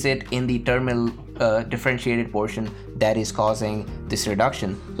 or is it in the terminal differentiated portion that is causing this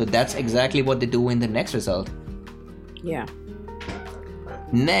reduction? So that's exactly what they do in the next result. Yeah.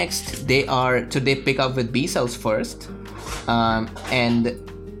 Next, they pick up with B cells first, and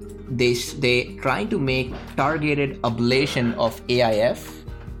they try to make targeted ablation of AIF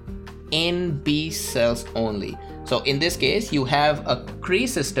in B cells only. So in this case, you have a Cre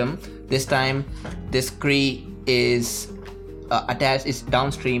system. This time, this Cre is attached, is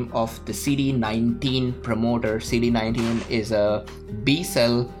downstream of the CD19 promoter. CD19 is a B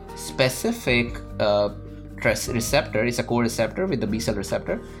cell specific receptor. It's a co-receptor with the B cell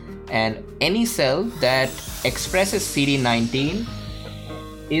receptor. And any cell that expresses CD19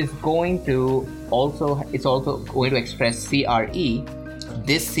 is also going to express CRE.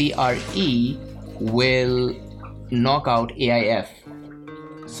 This CRE will knock out AIF.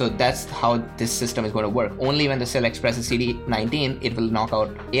 So that's how this system is going to work. Only when the cell expresses CD19, it will knock out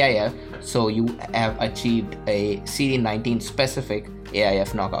AIF. So you have achieved a CD19 specific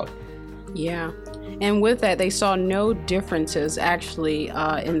AIF knockout. Yeah. And with that, they saw no differences actually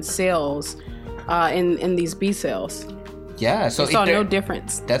in cells in these B cells. Yeah. So they saw no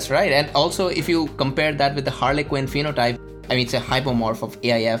difference. That's right. And also, if you compare that with the Harlequin phenotype, it's a hypomorph of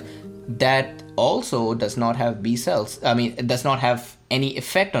AIF that also does not have B cells. It does not have any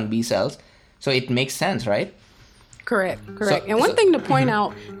effect on B cells. So it makes sense, right? Correct. And one thing to point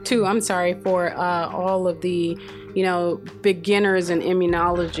out too, I'm sorry for all of the, beginners in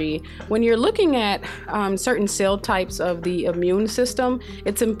immunology, when you're looking at certain cell types of the immune system,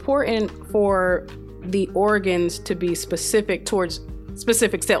 it's important for the organs to be specific towards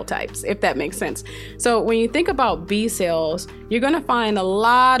specific cell types, if that makes sense. So when you think about B cells, you're going to find a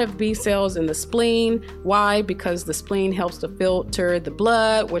lot of B cells in the spleen. Why? Because the spleen helps to filter the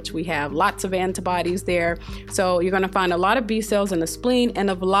blood, which we have lots of antibodies there. So you're going to find a lot of B cells in the spleen and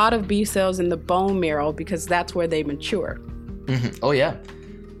a lot of B cells in the bone marrow, because that's where they mature. Mm-hmm. Oh yeah,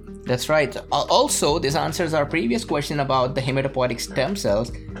 that's right. Also, this answers our previous question about the hematopoietic stem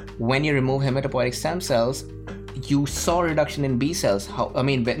cells. When you remove hematopoietic stem cells, you saw reduction in B cells.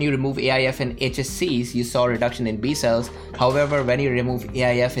 When you remove AIF and HSCs, you saw reduction in B cells. However, when you remove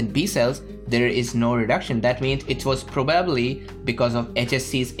AIF in B cells, there is no reduction. That means it was probably because of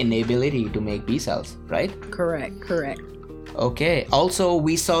HSC's inability to make B cells, right? Correct. Okay. Also,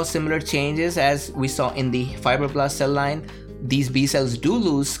 we saw similar changes as we saw in the fibroblast cell line. These B cells do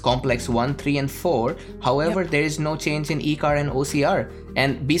lose complex 1, 3, and 4. However, there is no change in ECAR and OCR.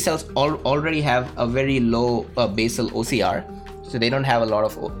 And B cells already have a very low basal OCR. So they don't have a lot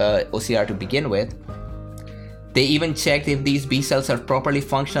of OCR to begin with. They even checked if these B cells are properly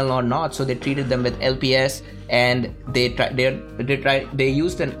functional or not. So they treated them with LPS, and they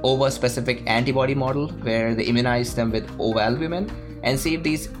used an OVA-specific antibody model where they immunized them with ovalbumin and see if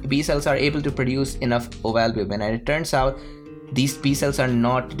these B cells are able to produce enough ovalbumin. And it turns out these B cells are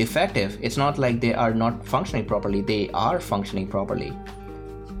not defective. It's not like they are not functioning properly. They are functioning properly,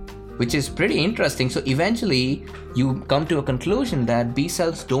 which is pretty interesting. So eventually you come to a conclusion that B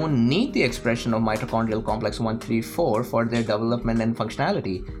cells don't need the expression of mitochondrial complex 1, 3, 4 for their development and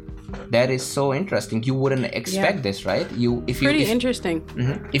functionality. That is so interesting. You wouldn't expect this, right? Interesting.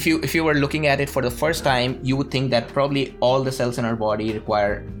 Mm-hmm. If you were looking at it for the first time, you would think that probably all the cells in our body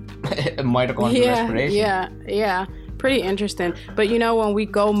require mitochondrial respiration. Yeah. Pretty interesting. But when we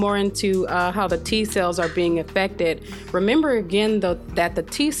go more into how the T cells are being affected, remember again that the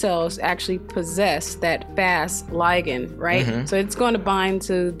T cells actually possess that Fas ligand, right? Mm-hmm. So it's going to bind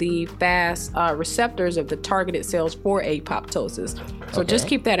to the Fas receptors of the targeted cells for apoptosis. So just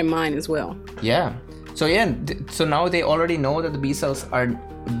keep that in mind as well. Yeah. So now they already know that the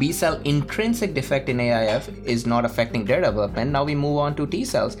B cell intrinsic defect in AIF is not affecting their development. Now we move on to T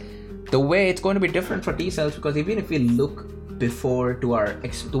cells. The way it's going to be different for T cells, because even if we look before to our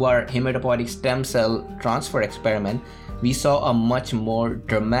hematopoietic stem cell transfer experiment, we saw a much more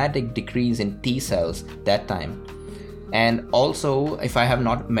dramatic decrease in T cells that time. And also, if I have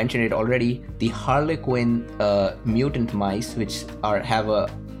not mentioned it already, the Harlequin mutant mice, which have a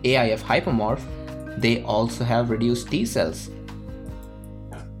AIF hypomorph, they also have reduced T cells.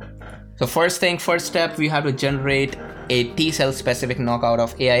 So first step, we have to generate a T cell specific knockout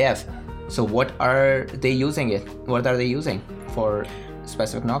of AIF. So what are they using for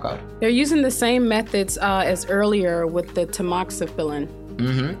specific knockout? They're using the same methods as earlier with the tamoxifen.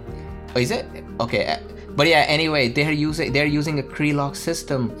 Mm-hmm. Oh, is it? Okay. But yeah, anyway, they're using a Krelok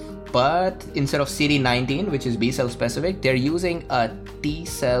system, but instead of CD19, which is B cell specific, they're using a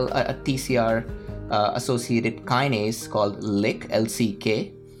TCR associated kinase called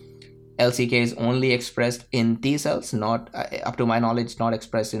LCK. LCK is only expressed in T cells, not up to my knowledge, not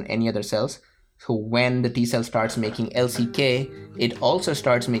expressed in any other cells. So when the T cell starts making LCK, it also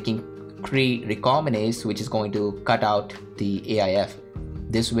starts making Cre recombinase, which is going to cut out the AIF.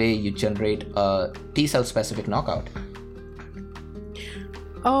 This way you generate a T cell specific knockout.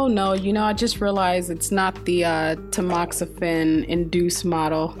 Oh no, I just realized it's not the tamoxifen induced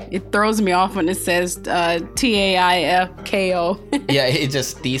model. It throws me off when it says TAIFKO. Yeah, it's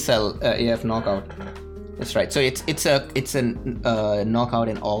just T cell AF knockout. That's right. So it's a knockout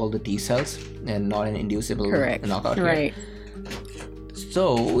in all the T cells and not an inducible knockout. Right.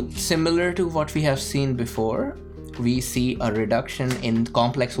 So similar to what we have seen before, we see a reduction in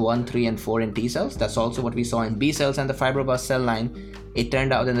complex 1, 3, and 4 in T cells. That's also what we saw in B cells and the fibroblast cell line. It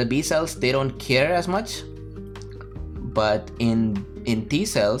turned out in the B cells, they don't care as much. But in T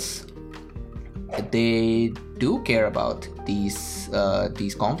cells, they do care about these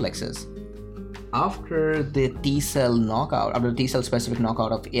complexes. After the T cell specific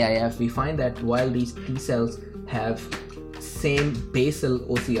knockout of AIF, we find that while these T cells have same basal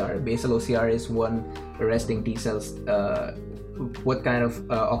OCR is one resting T cells, what kind of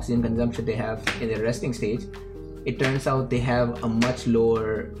oxygen consumption they have in their resting stage, it turns out they have a much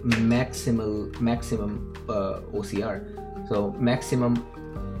lower maximum OCR. So maximum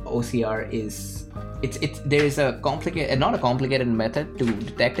OCR is there is a complicated, not a complicated method to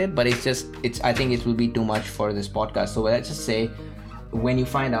detect it, but I think it will be too much for this podcast. So let's just say, when you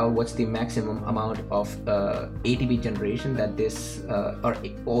find out what's the maximum amount of ATP generation that this or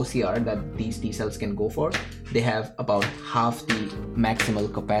OCR that these T cells can go for, they have about half the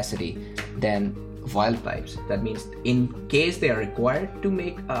maximal capacity than wild types. That means in case they are required to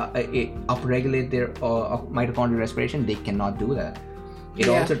make upregulate their mitochondrial respiration, they cannot do that. It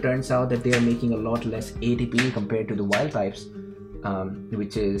also turns out that they are making a lot less ATP compared to the wild types,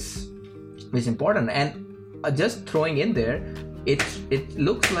 which is important. And just throwing in there, it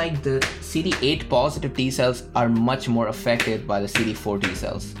looks like the CD8 positive T cells are much more affected by the CD4 T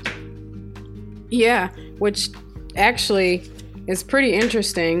cells. Yeah, which actually is pretty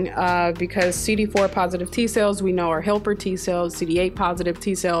interesting because CD4 positive T cells we know are helper T cells, CD8 positive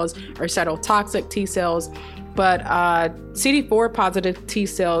T cells are cytotoxic T cells. but CD4 positive T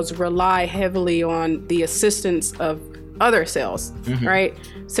cells rely heavily on the assistance of other cells, right?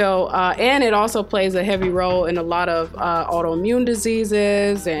 So, and it also plays a heavy role in a lot of autoimmune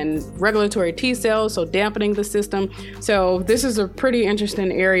diseases and regulatory T cells, so dampening the system. So this is a pretty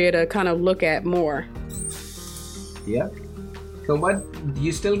interesting area to kind of look at more. Yeah. So, but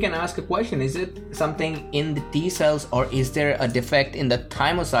you still can ask a question. Is it something in the T cells, or is there a defect in the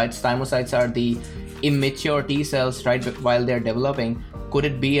thymocytes? Thymocytes are the immature T cells, right, while they're developing. Could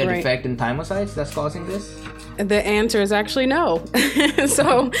it be a defect in thymocytes that's causing this? The answer is actually no.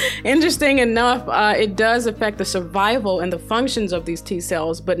 So, interesting enough, it does affect the survival and the functions of these T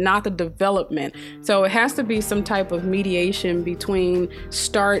cells, but not the development. So, it has to be some type of mediation between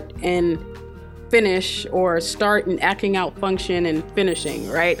start and finish, or start and acting out function and finishing,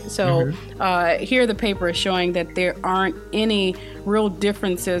 right? So here the paper is showing that there aren't any real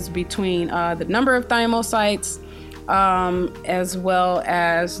differences between the number of thymocytes as well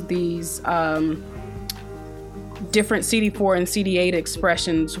as these different CD4 and CD8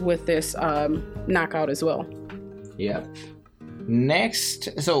 expressions with this knockout as well. Yeah.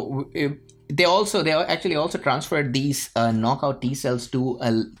 Next, so they actually also transferred these knockout T cells to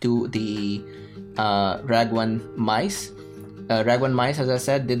the RAG1 mice. RAG1 mice, as I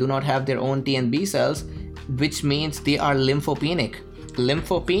said, they do not have their own T and B cells, which means they are lymphopenic.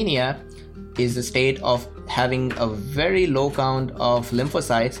 Lymphopenia is the state of having a very low count of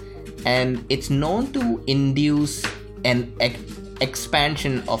lymphocytes, and it's known to induce an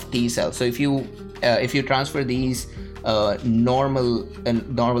expansion of T cells. So if you transfer these normal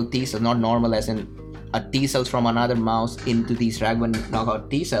T cells, not normal as in T cells from another mouse, into these RAG1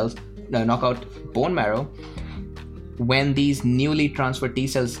 knockout T cells, knockout bone marrow, when these newly transferred T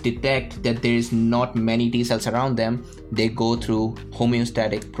cells detect that there is not many T cells around them, they go through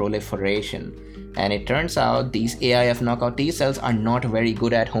homeostatic proliferation. And it turns out these AIF knockout T cells are not very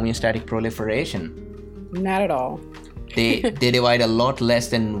good at homeostatic proliferation. Not at all. They divide a lot less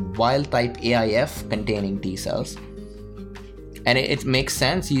than wild type AIF containing T cells. And it makes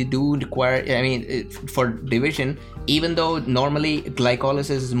sense. You do require, for division, even though normally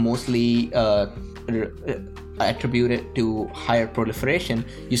glycolysis is mostly attributed to higher proliferation,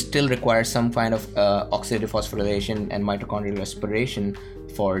 you still require some kind of oxidative phosphorylation and mitochondrial respiration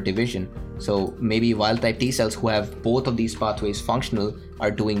for division. So maybe wild type T cells who have both of these pathways functional are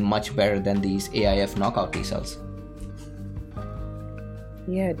doing much better than these AIF knockout T cells.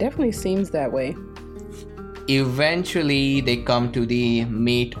 Yeah, it definitely seems that way. Eventually they come to the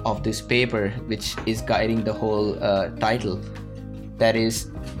meat of this paper, which is guiding the whole title. That is,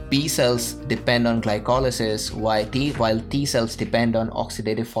 B cells depend on glycolysis while T cells depend on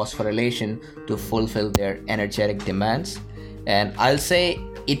oxidative phosphorylation to fulfill their energetic demands. And I'll say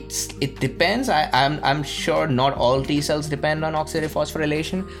it depends. I'm sure not all T cells depend on oxidative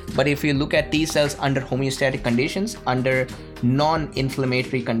phosphorylation, but if you look at T cells under homeostatic conditions, under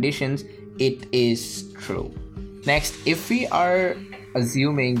non-inflammatory conditions, it is true. Next, if we are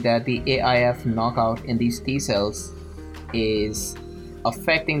assuming that the AIF knockout in these T cells is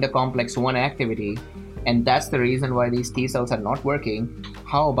affecting the complex 1 activity, and that's the reason why these T cells are not working,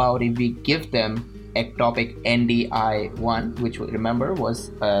 how about if we give them ectopic NDI1, which remember was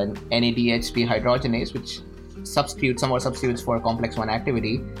an NADH dehydrogenase, which somewhat substitutes for complex 1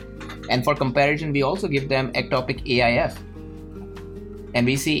 activity. And for comparison, we also give them ectopic AIF, and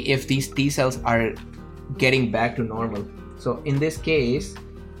we see if these T cells are getting back to normal. So in this case,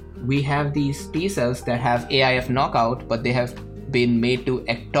 we have these T cells that have AIF knockout, but they have been made to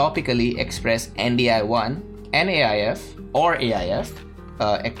ectopically express NDI1, NAIF, or AIF,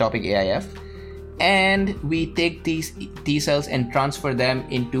 ectopic AIF, and we take these T cells and transfer them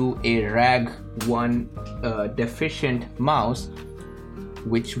into a RAG1 deficient mouse,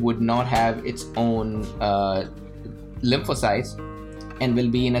 which would not have its own lymphocytes and will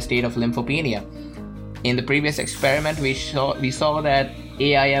be in a state of lymphopenia. In the previous experiment, we saw that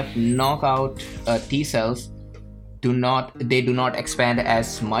AIF knockout T cells do not expand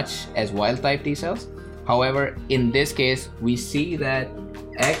as much as wild type T cells. However, in this case, we see that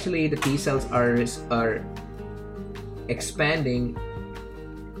actually the T cells are expanding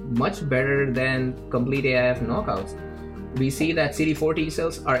much better than complete AIF knockouts. We see that CD4 T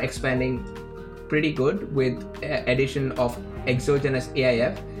cells are expanding pretty good with addition of exogenous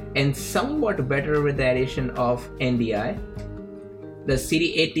AIF, and somewhat better with the addition of NDI. The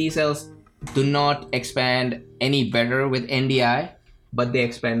CD8 T cells do not expand any better with NDI, but they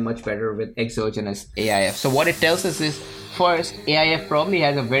expand much better with exogenous AIF. So what it tells us is, first, AIF probably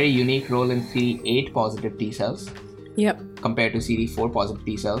has a very unique role in CD8 positive T cells. Yep. Compared to CD4 positive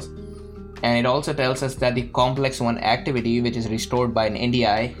T cells. And it also tells us that the complex 1 activity, which is restored by an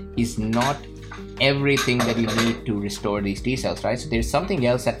NDI, is not everything that you need to restore these T cells, right? So there's something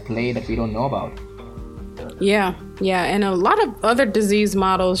else at play that we don't know about. Yeah, and a lot of other disease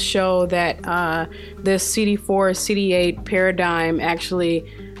models show that this CD4, CD8 paradigm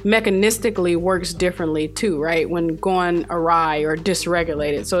actually mechanistically works differently too, right? When going awry or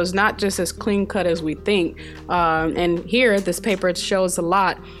dysregulated. So it's not just as clean cut as we think. And here, this paper shows a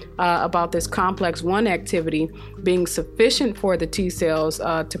lot about this complex 1 activity being sufficient for the T cells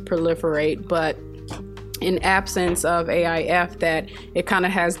to proliferate, but in absence of AIF, that it kind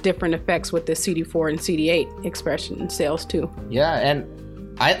of has different effects with the CD4 and CD8 expression cells too. Yeah, and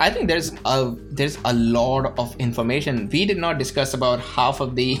I think there's a lot of information. We did not discuss about half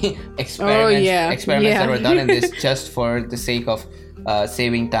of the experiments that were done in this just for the sake of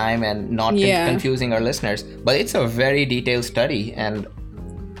saving time and not confusing our listeners. But it's a very detailed study, and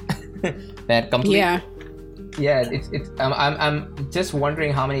that complete. Yeah, it's. I'm just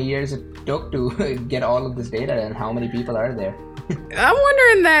wondering how many years it took to get all of this data and how many people are there. I'm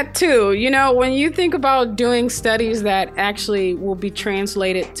wondering that too. You know, when you think about doing studies that actually will be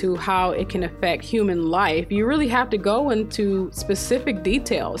translated to how it can affect human life, you really have to go into specific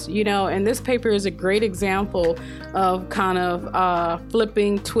details, you know, and this paper is a great example of kind of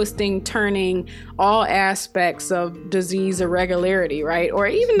flipping, twisting, turning all aspects of disease irregularity, right? Or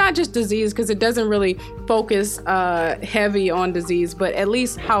even not just disease, because it doesn't really focus heavy on disease, but at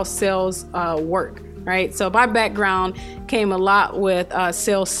least how cells work. Right. So my background came a lot with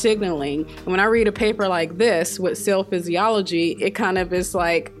cell signaling. And when I read a paper like this with cell physiology, it kind of is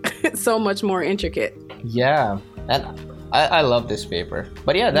like so much more intricate. Yeah. And I love this paper.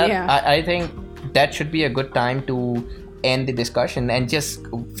 But I think that should be a good time to end the discussion. And just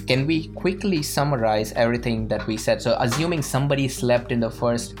can we quickly summarize everything that we said? So assuming somebody slept in the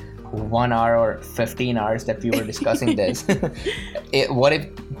first 1 hour or 15 hours that we were discussing this, what if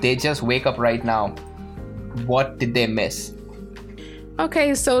they just wake up right now? What did they miss?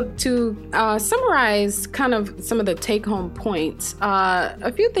 Okay, so to summarize kind of some of the take-home points,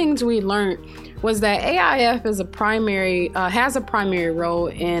 a few things we learned was that AIF is has a primary role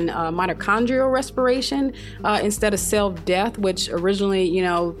in mitochondrial respiration instead of cell death, which originally, you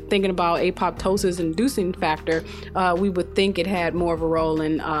know, thinking about apoptosis inducing factor, we would think it had more of a role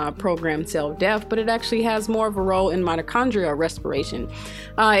in programmed cell death, but it actually has more of a role in mitochondrial respiration.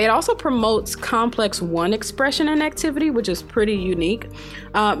 It also promotes complex 1 expression and activity, which is pretty unique.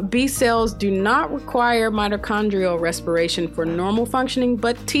 B cells do not require mitochondrial respiration for normal functioning,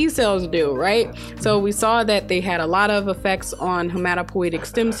 but T cells do, right? So we saw that they had a lot of effects on hematopoietic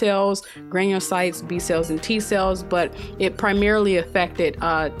stem cells, granulocytes, B cells, and T cells, but it primarily affected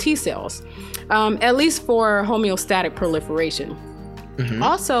T cells, at least for homeostatic proliferation. Mm-hmm.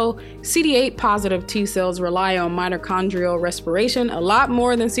 Also, CD8 positive T cells rely on mitochondrial respiration a lot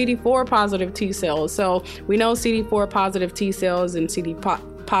more than CD4 positive T cells. So we know CD4 positive T cells and CD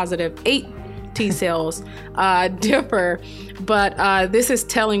positive 8 T cells differ, but this is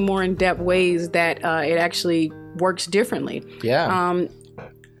telling more in-depth ways that it actually works differently. Yeah.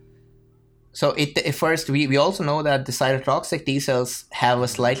 So first, we also know that the cytotoxic T cells have a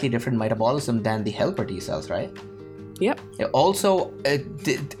slightly different metabolism than the helper T cells, right? Yep. Also,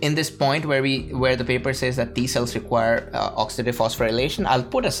 in this point where the paper says that T cells require oxidative phosphorylation, I'll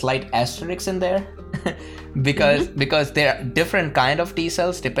put a slight asterisk in there because there are different kind of T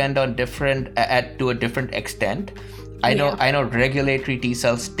cells depend on different to a different extent. I know regulatory T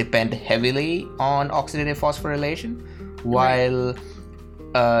cells depend heavily on oxidative phosphorylation, while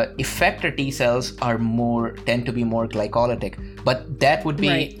effector T cells tend to be more glycolytic. But that would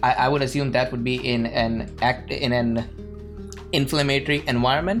be, I would assume that would be in an inflammatory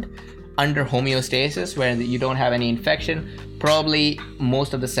environment under homeostasis where you don't have any infection. Probably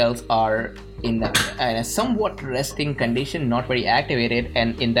most of the cells are in a somewhat resting condition, not very activated,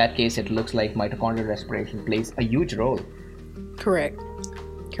 and in that case it looks like mitochondrial respiration plays a huge role. Correct.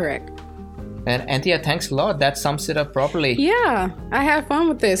 And Anthea, thanks a lot. That sums it up properly. Yeah, I had fun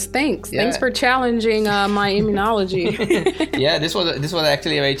with this. Thanks. Yeah. Thanks for challenging my immunology. Yeah, this was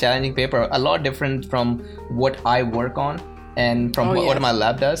actually a very challenging paper. A lot different from what I work on and from what my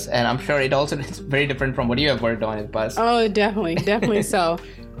lab does. And I'm sure it also is very different from what you have worked on in the past. Oh, definitely so.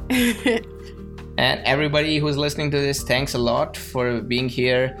 And everybody who's listening to this, thanks a lot for being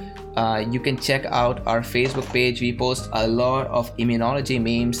here. You can check out our Facebook page. We post a lot of immunology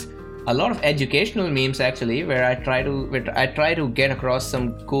memes. A lot of educational memes actually, where I try to get across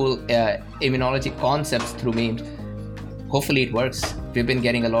some cool immunology concepts through memes. Hopefully it works. We've been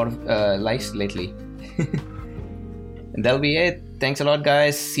getting a lot of likes lately. And that'll be it. Thanks a lot,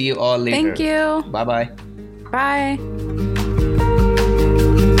 guys. See you all later. Thank you. Bye-bye. Bye.